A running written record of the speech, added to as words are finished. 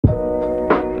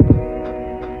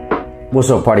What's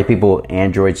up, party people?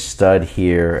 Android Stud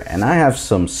here, and I have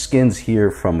some skins here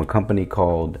from a company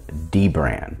called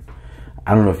dbrand.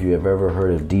 I don't know if you have ever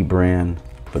heard of dbrand,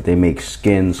 but they make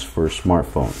skins for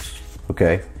smartphones.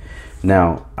 Okay,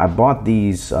 now I bought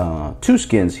these two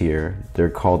skins here. They're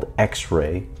called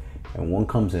X-Ray, and one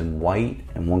comes in white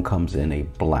and one comes in a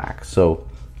black. So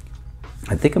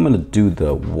I think I'm gonna do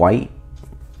the white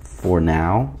for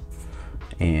now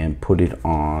and put it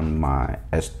on my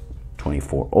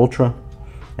S24 Ultra.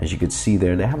 As you can see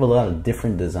there, they have a lot of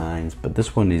different designs, but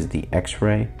this one is the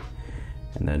X-Ray,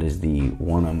 and that is the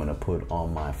one I'm gonna put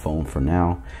on my phone for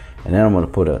now. And then I'm gonna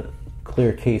put a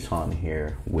clear case on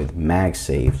here with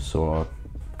Magsafe. So I'll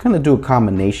kind of do a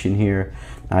combination here.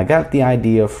 Now, I got the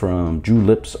idea from Drew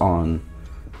Lips on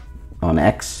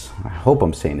X. I hope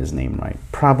I'm saying his name right.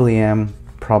 Probably am,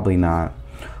 probably not.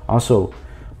 Also,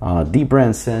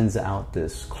 dbrand sends out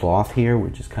this cloth here,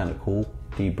 which is kind of cool.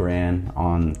 Dbrand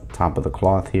on top of the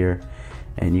cloth here,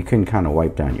 and you can kind of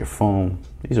wipe down your phone.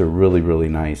 These are really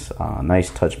nice. Nice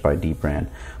touch by dbrand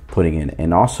putting in.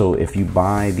 And also, if you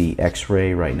buy the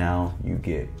X-Ray right now, you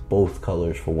get both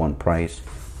colors for one price,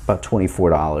 about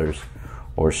 $24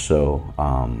 or so.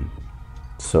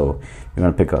 So you're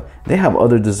gonna pick up. They have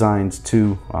other designs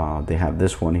too. They have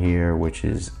this one here, which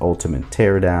is Ultimate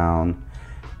Teardown.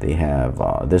 They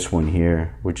have this one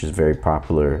here, which is very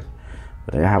popular.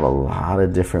 But they have a lot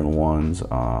of different ones.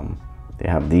 They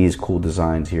have these cool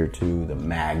designs here too. The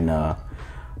Magna.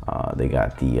 They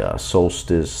got the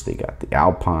Solstice. They got the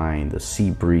Alpine, the Sea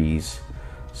Breeze.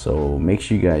 So make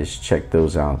sure you guys check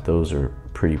those out. Those are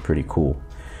pretty cool.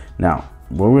 Now,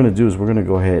 what we're gonna do is we're gonna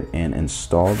go ahead and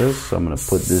install this. So I'm gonna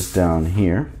put this down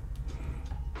here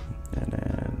and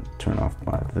then turn off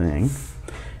my thing.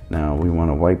 Now we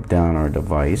want to wipe down our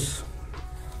device.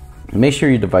 Make sure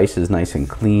your device is nice and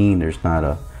clean. There's not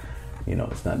a,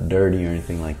 it's not dirty or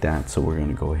anything like that. So we're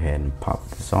gonna go ahead and pop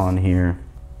this on here.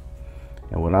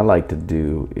 And what I like to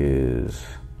do is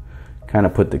kind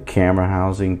of put the camera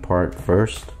housing part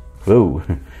first. Whoa,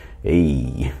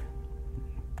 hey.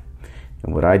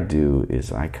 And what I do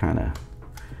is I kind of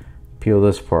peel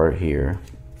this part here,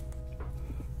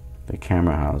 the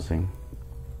camera housing.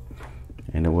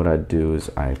 And then what I do is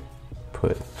I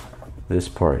put this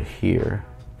part here,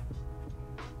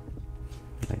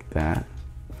 like that.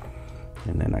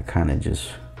 And then I kind of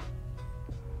just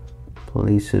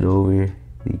place it over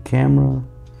the camera.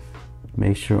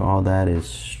 Make sure all that is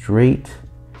straight.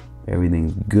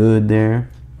 Everything's good there.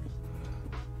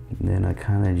 And then I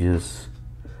kind of just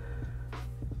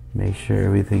make sure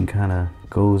everything kind of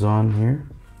goes on here.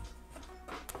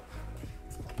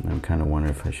 And I'm kind of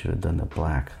wondering if I should have done the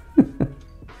black.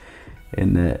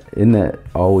 Isn't that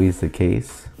always the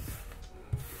case?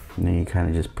 And then you kind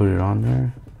of just put it on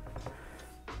there.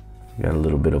 You got a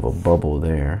little bit of a bubble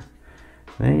there.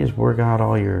 And then you just work out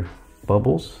all your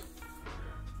bubbles.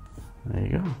 There you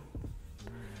go.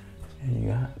 And you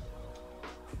got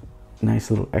a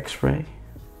nice little X-Ray.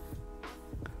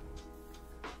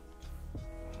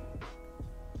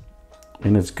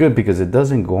 And it's good because it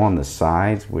doesn't go on the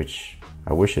sides, which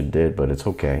I wish it did, but it's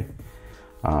okay.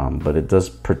 But it does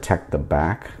protect the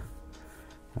back.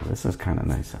 Now, this is kind of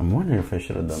nice. I'm wondering if I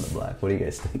should have done the black. What do you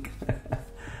guys think?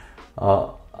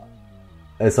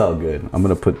 It's all good.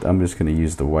 I'm just gonna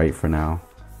use the white for now.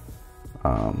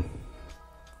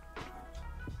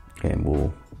 And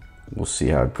we'll see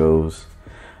how it goes.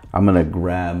 I'm gonna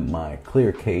grab my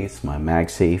clear case, my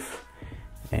Magsafe,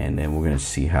 and then we're gonna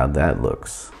see how that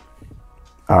looks.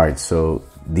 All right, so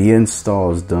the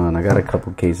install is done. I got a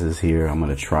couple cases here I'm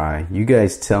gonna try. You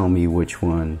guys tell me which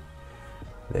one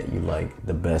that you like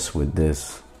the best with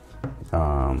this.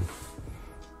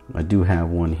 I do have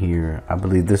one here. I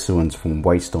believe this one's from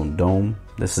Whitestone Dome.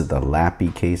 This is the Lappy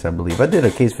case, I believe. I did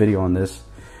a case video on this.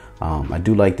 I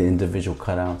do like the individual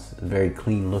cutouts. It's very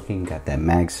clean looking, got that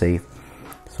Magsafe.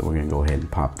 So we're gonna go ahead and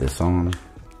pop this on.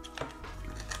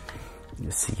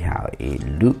 Let's see how it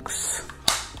looks.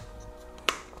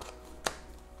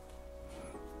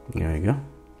 There you go.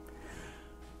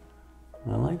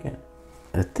 I like it.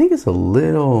 I think it's a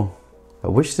little, I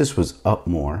wish this was up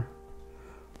more,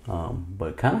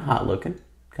 but kind of hot looking,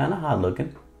 All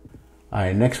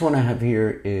right, next one I have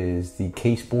here is the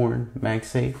Casebourne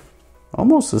Magsafe.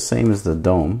 Almost the same as the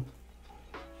Dome.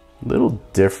 A little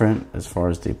different as far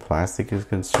as the plastic is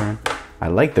concerned. I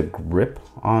like the grip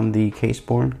on the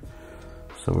Casebourne.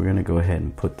 So we're gonna go ahead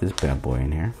and put this bad boy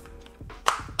in here.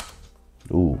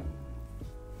 Ooh.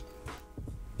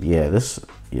 Yeah, this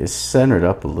is centered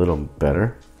up a little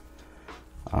better.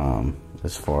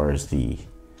 As far as the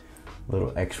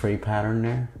little X-ray pattern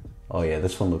there. Oh yeah,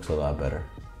 this one looks a lot better.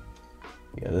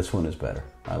 Yeah, this one is better.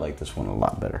 I like this one a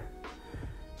lot better.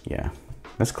 Yeah,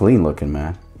 that's clean looking,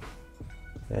 man.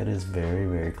 That is very,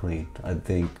 very clean. I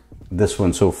think this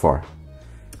one so far.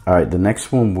 All right, the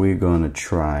next one we're gonna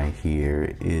try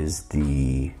here is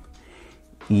the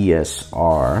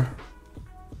ESR,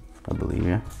 I believe,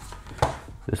 yeah.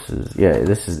 This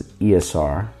is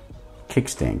ESR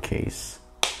kickstand case.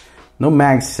 No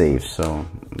Magsafe, so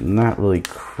I'm not really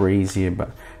crazy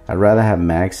about. I'd rather have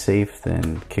Magsafe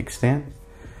than kickstand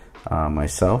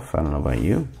myself. I don't know about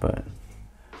you, but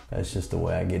that's just the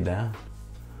way I get down.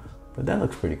 But that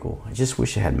looks pretty cool. I just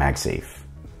wish it had Magsafe.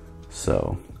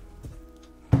 So,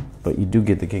 but you do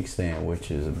get the kickstand,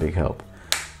 which is a big help.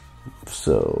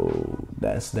 So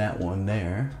that's that one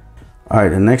there. All right,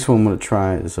 the next one I'm gonna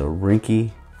try is a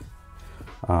Ringke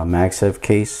Magsafe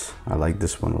case. I like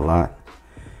this one a lot.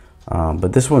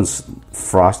 But this one's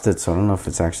frosted, so I don't know if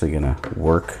it's actually gonna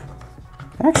work.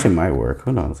 It actually might work,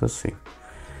 who knows, let's see.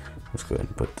 Let's go ahead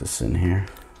and put this in here.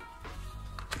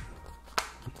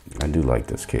 I do like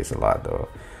this case a lot though.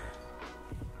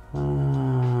 I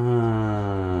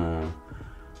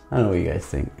don't know what you guys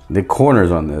think. The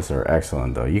corners on this are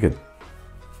excellent though. You could,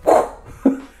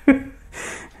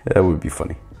 that would be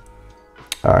funny.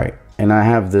 All right, and I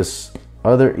have this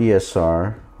other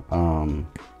ESR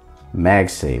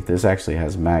Magsafe. This actually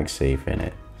has Magsafe in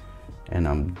it, and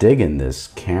I'm digging this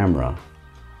camera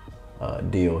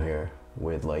deal here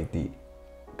with like the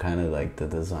kind of like the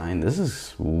design. This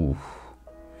is, ooh,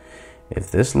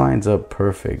 if this lines up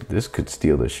perfect, this could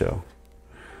steal the show.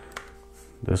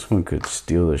 This one could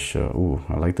steal the show. Ooh,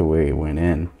 I like the way it went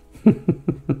in.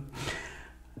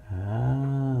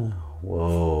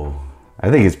 Whoa, I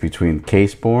think it's between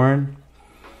Casebourne.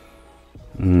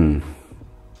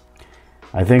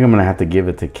 I think I'm gonna have to give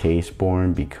it to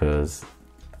Casebourne because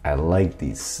I like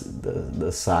the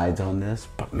sides on this.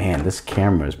 But man, this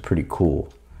camera is pretty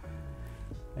cool.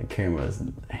 That camera is,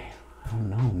 I don't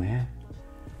know, man.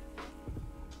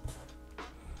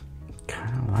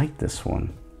 Kind of like this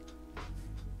one.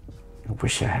 I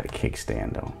wish I had a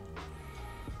kickstand though.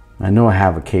 I know I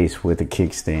have a case with a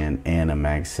kickstand and a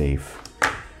Magsafe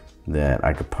that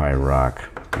I could probably rock.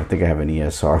 I think I have an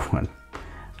ESR one.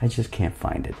 I just can't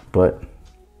find it, but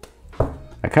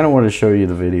I kind of want to show you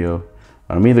the video.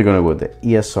 I'm either going to go with the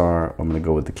ESR or I'm going to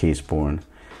go with the Casebourne.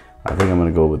 I think I'm going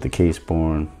to go with the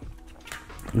Casebourne.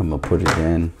 I'm going to put it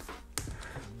in.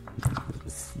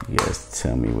 You guys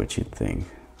tell me what you think.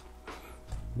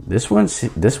 This one's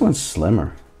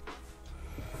slimmer.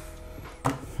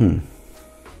 I don't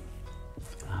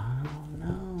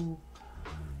know.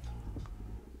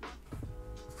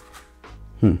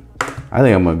 I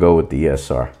think I'm going to go with the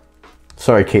ESR.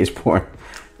 Sorry, Casebourne.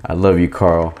 I love you,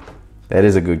 Carl. That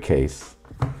is a good case.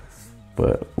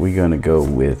 But we're going to go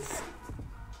with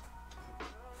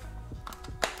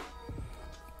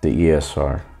the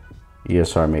ESR.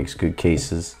 ESR makes good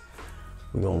cases.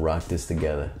 We're going to rock this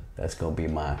together. That's going to be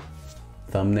my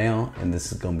thumbnail, and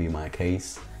this is going to be my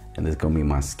case, and this is going to be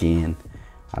my skin.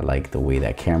 I like the way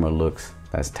that camera looks.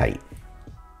 That's tight.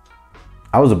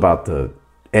 I was about to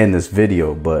end this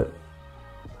video, but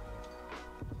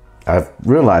I've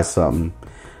realized something.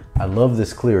 I love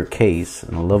this clear case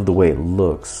and I love the way it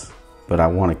looks, but I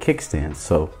want a kickstand,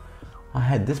 so I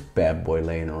had this bad boy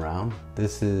laying around.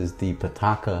 This is the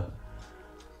Pataka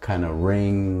kind of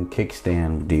ring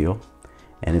kickstand deal,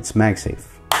 and it's Magsafe.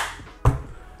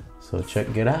 So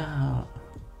check it out.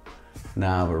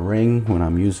 Now I have a ring when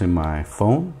I'm using my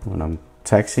phone, when I'm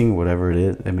texting, whatever it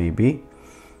is, it may be.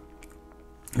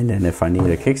 And then if I need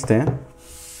a kickstand,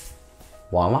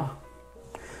 voila.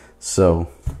 So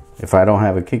if I don't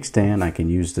have a kickstand, I can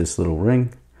use this little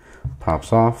ring.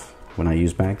 Pops off. When I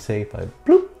use Magsafe, I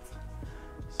bloop.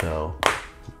 So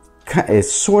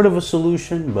it's sort of a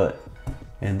solution, but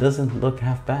it doesn't look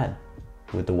half bad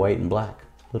with the white and black.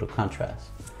 Little contrast.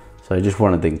 So I just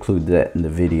wanted to include that in the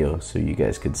video so you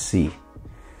guys could see.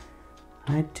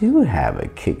 I do have a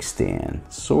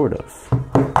kickstand, sort of,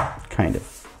 kind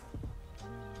of.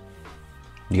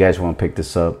 You guys want to pick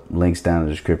this up, links down in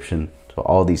the description. So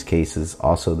all these cases,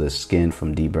 also the skin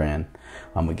from dbrand.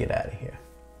 I'm gonna get out of here.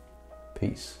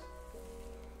 Peace.